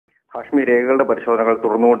ഹാഷ്മി രേഖകളുടെ പരിശോധനകൾ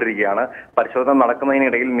തുറന്നുകൊണ്ടിരിക്കുകയാണ്. പരിശോധന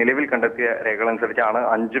നടക്കുന്നതിനിടയിൽ നിലവിൽ കണ്ടെത്തിയ രേഖകളനുസരിച്ചാണ്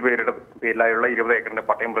 5 പേരുടെ പേരിലായുള്ള 20 ഏക്കറിന്റെ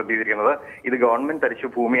പട്ടയം റദ്ദ്. ഇത് ഗവൺമെന്റ് തരിശു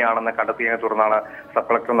ഭൂമിയാണെന്ന് കണ്ടെത്തിയതിനെ തുടർന്നാണ് സബ്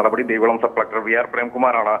കളക്ടർ നടപടി. ദേവികുളം സബ് കളക്ടർ VR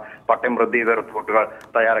പ്രേംകുമാറാണ് പട്ടയം റദ്ദ് ചെയ്ത റിപ്പോർട്ടുകൾ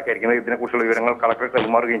തയ്യാറാക്കിയിരിക്കുന്നത്. ഇതിനെക്കുറിച്ചുള്ള വിവരങ്ങൾ കളക്ടർ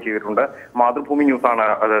കൈമാറുകയും ചെയ്തിട്ടുണ്ട്. മാതൃഭൂമി ന്യൂസാണ്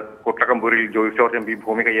കൊട്ടക്കമ്പൂരിൽ ജോയ്സ് ജോർജ് MP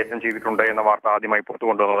ഭൂമി കൈയേറ്റം ചെയ്തിട്ടുണ്ട് എന്ന വാർത്ത ആദ്യമായി പുറത്തു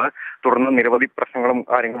കൊണ്ടുവന്നത്. തുടർന്ന് നിരവധി പ്രശ്നങ്ങളും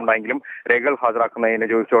കാര്യങ്ങളും ഉണ്ടായെങ്കിലും രേഖകൾ ഹാജരാക്കുന്നതിന്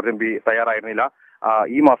ജോയ്സ് ജോർജ് MP തയ്യാറായിരുന്നില്ല.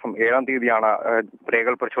 ഈ മാസം 7-ാം തീയതിയാണ്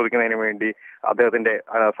രേഖകൾ പരിശോധിക്കുന്നതിന് വേണ്ടി അദ്ദേഹത്തിന്റെ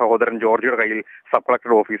സഹോദരൻ ജോർജിയുടെ കയ്യിൽ സബ്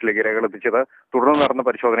കളക്ടർ ഓഫീസിലേക്ക് രേഖകൾ എത്തിച്ചത്. തുടർന്ന് നടന്ന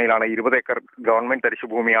പരിശോധനയിലാണ് 20 ഏക്കർ ഗവൺമെന്റ്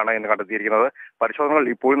തരിശു ഭൂമിയാണ് എന്ന് കണ്ടെത്തിയിരിക്കുന്നത്. പരിശോധനകൾ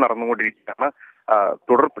ഇപ്പോഴും നടന്നുകൊണ്ടിരിക്കുകയാണ്.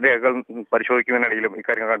 തുടർ രേഖകൾ പരിശോധിക്കുന്നതിനിടയിലും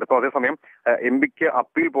ഇക്കാര്യങ്ങൾ കണ്ടെത്തും. അതേസമയം MPക്ക്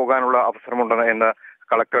അപ്പീൽ പോകാനുള്ള അവസരമുണ്ടെന്ന് എന്ന്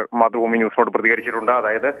കളക്ടർ മാതൃഭൂമി ന്യൂസിനോട് പ്രതികരിച്ചിട്ടുണ്ട്.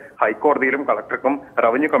 അതായത് ഹൈക്കോടതിയിലും കളക്ടർക്കും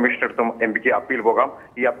റവന്യൂ കമ്മീഷണർക്കും MPക്ക് അപ്പീൽ പോകാം.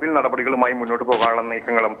 ഈ അപ്പീൽ നടപടികളുമായി മുന്നോട്ട് പോകാനുള്ള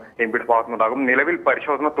നീക്കങ്ങളും MPയുടെ ഭാഗത്തുനിന്നുണ്ടാകും. നിലവിൽ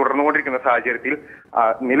പരിശോധന തുടർന്നുകൊണ്ടിരിക്കുന്ന സാഹചര്യത്തിൽ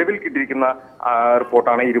നിലവിൽ കിട്ടിയിരിക്കുന്ന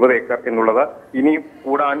റിപ്പോർട്ടാണ് 20 ഏക്കർ എന്നുള്ളത്. ഇനി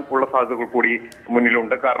കൂടാൻ ഉള്ള സാധ്യതകൾ കൂടി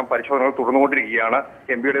മുന്നിലുണ്ട്. കാരണം പരിശോധനകൾ തുടർന്നുകൊണ്ടിരിക്കുകയാണ്.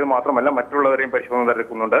 MPയുടേത് മാത്രമല്ല മറ്റുള്ളവരെയും പരിശോധന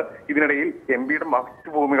നടക്കുന്നുണ്ട്. ഇതിനിടയിൽ MPയുടെ മറ്റു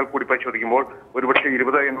ഭൂമികൾ കൂടി പരിശോധിക്കുമ്പോൾ ഒരുപക്ഷെ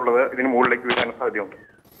 20 എന്നുള്ളത് ഇതിന് മുകളിലേക്ക് വരാൻ സാധ്യതയുണ്ട്.